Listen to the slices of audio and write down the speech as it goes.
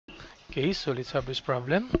Okay, so let's have this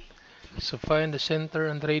problem. So find the center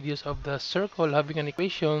and radius of the circle having an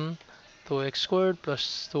equation 2x squared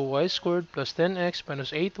plus 2y squared plus 10x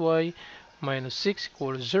minus 8y minus 6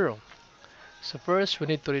 equals 0. So first we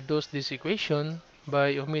need to reduce this equation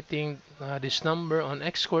by omitting this number on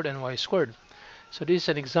x squared and y squared. So this is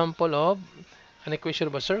an example of an equation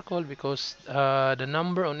of a circle because the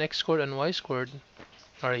number on x squared and y squared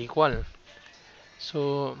are equal.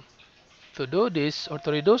 So to do this or to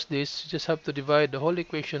reduce this, you just have to divide the whole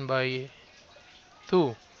equation by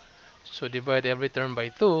 2. So divide every term by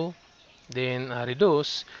 2, then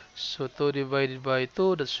reduce. So 2 divided by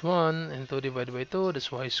 2, that's 1, and 2 divided by 2, that's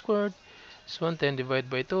y squared. So 110 divided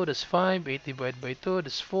by 2, that's 5, 8 divided by 2,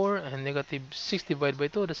 that's 4, and negative 6 divided by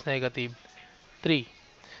 2, that's negative 3.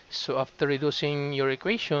 So after reducing your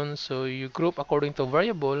equation, so you group according to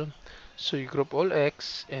variable. So you group all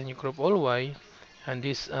x and you group all y, and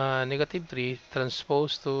this negative 3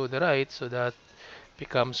 transposed to the right, so that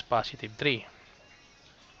becomes positive 3.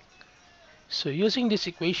 So using this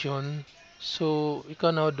equation, so we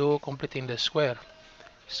can now do completing the square.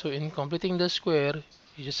 So in completing the square,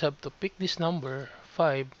 you just have to pick this number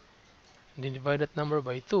 5, then divide that number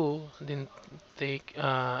by 2, then take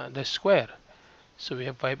the square. So we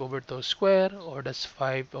have 5 over 2 square, or that's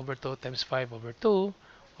 5 over 2 times 5 over 2,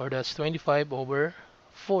 or that's 25 over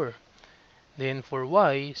 4. Then for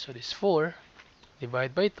y, so this 4,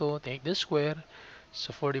 divide by 2, take the square.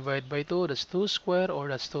 So 4 divided by 2, that's 2 square, or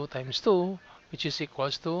that's 2 times 2, which is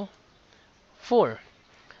equals to 4.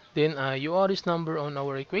 Then you add this number on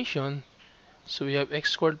our equation. So we have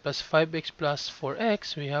x squared plus 5x plus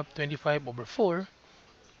 4x. We have 25 over 4.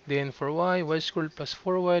 Then for y squared plus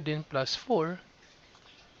 4y, then plus 4.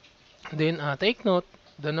 Then take note,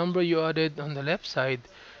 the number you added on the left side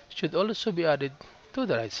should also be added to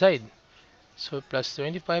the right side. So plus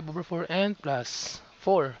 25 over 4 and plus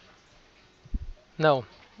 4. Now,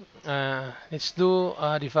 let's do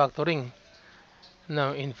the factoring.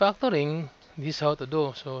 Now, in factoring, this is how to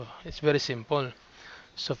do. So it's very simple.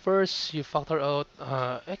 So first, you factor out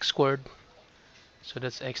x squared. So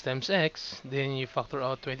that's x times x. Then you factor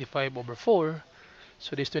out 25 over 4.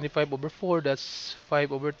 So this 25 over 4, that's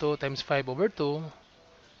 5 over 2 times 5 over 2.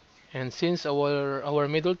 And since our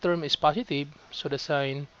middle term is positive, so the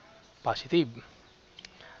sign positive.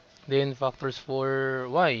 Then factors for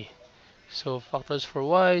y. So factors for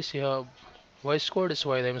y, so you have y squared is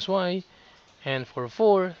y times y. And for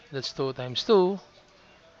 4, that's 2 times 2.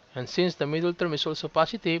 And since the middle term is also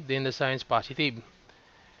positive, then the sign is positive.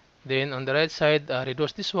 Then on the right side,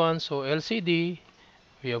 reduce this one. So LCD,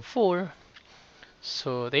 we have 4.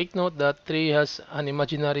 So take note that 3 has an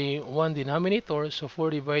imaginary 1 denominator. So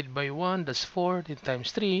 4 divided by 1, that's 4. Then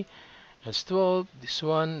times 3, that's 12. This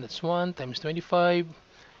one, that's 1 times 25.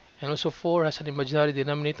 And also 4 has an imaginary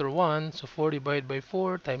denominator 1. So 4 divided by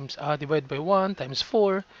 4 times divided by 1 times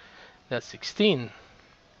 4, that's 16.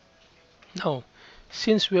 Now,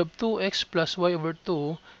 since we have 2x plus y over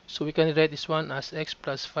 2, so we can write this one as x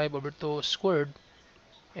plus 5 over 2 squared.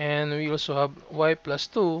 And we also have y plus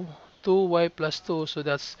 2, 2y plus 2, so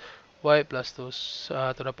that's y plus 2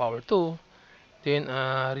 to the power 2. Then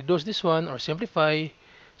reduce this one or simplify.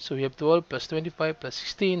 So we have 12 plus 25 plus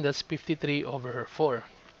 16, that's 53 over 4.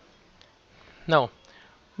 Now,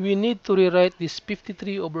 we need to rewrite this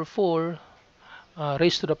 53 over 4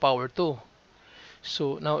 raised to the power 2.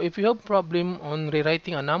 So now if you have problem on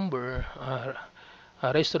rewriting a number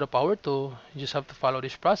raised to the power 2, you just have to follow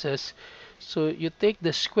this process. So you take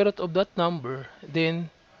the square root of that number, then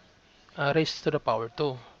raised to the power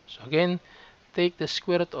 2. So again, take the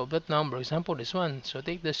square root of that number, example this one. So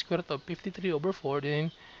take the square root of 53 over 4,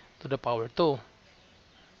 then to the power 2.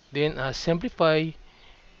 Then simplify.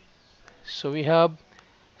 So we have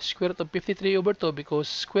square root of 53 over 2 because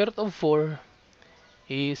square root of 4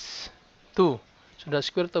 is 2. So the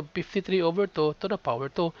square root of 53 over 2 to the power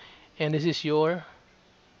 2. And this is your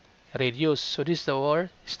radius. So this is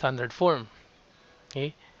our standard form.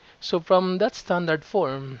 Okay. So from that standard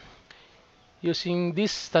form, using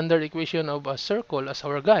this standard equation of a circle as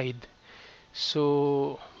our guide,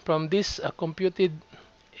 so from this computed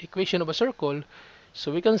equation of a circle,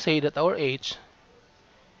 so we can say that our h,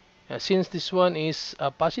 since this one is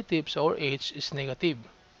positive, so our h is negative.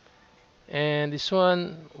 And this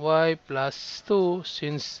one, y plus 2,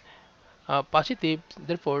 since positive,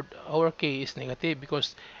 therefore our k is negative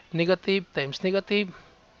because negative times negative,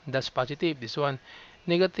 that's positive. This one,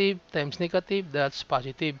 negative times negative, that's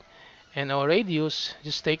positive. And our radius,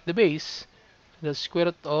 just take the base, the square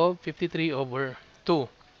root of 53 over 2.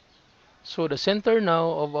 So the center now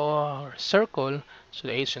of our circle, so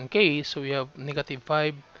the h and k, so we have negative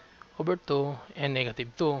 5 over 2 and negative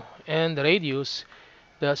 2. And the radius,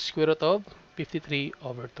 the square root of 53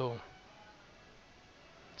 over 2.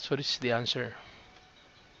 So this is the answer.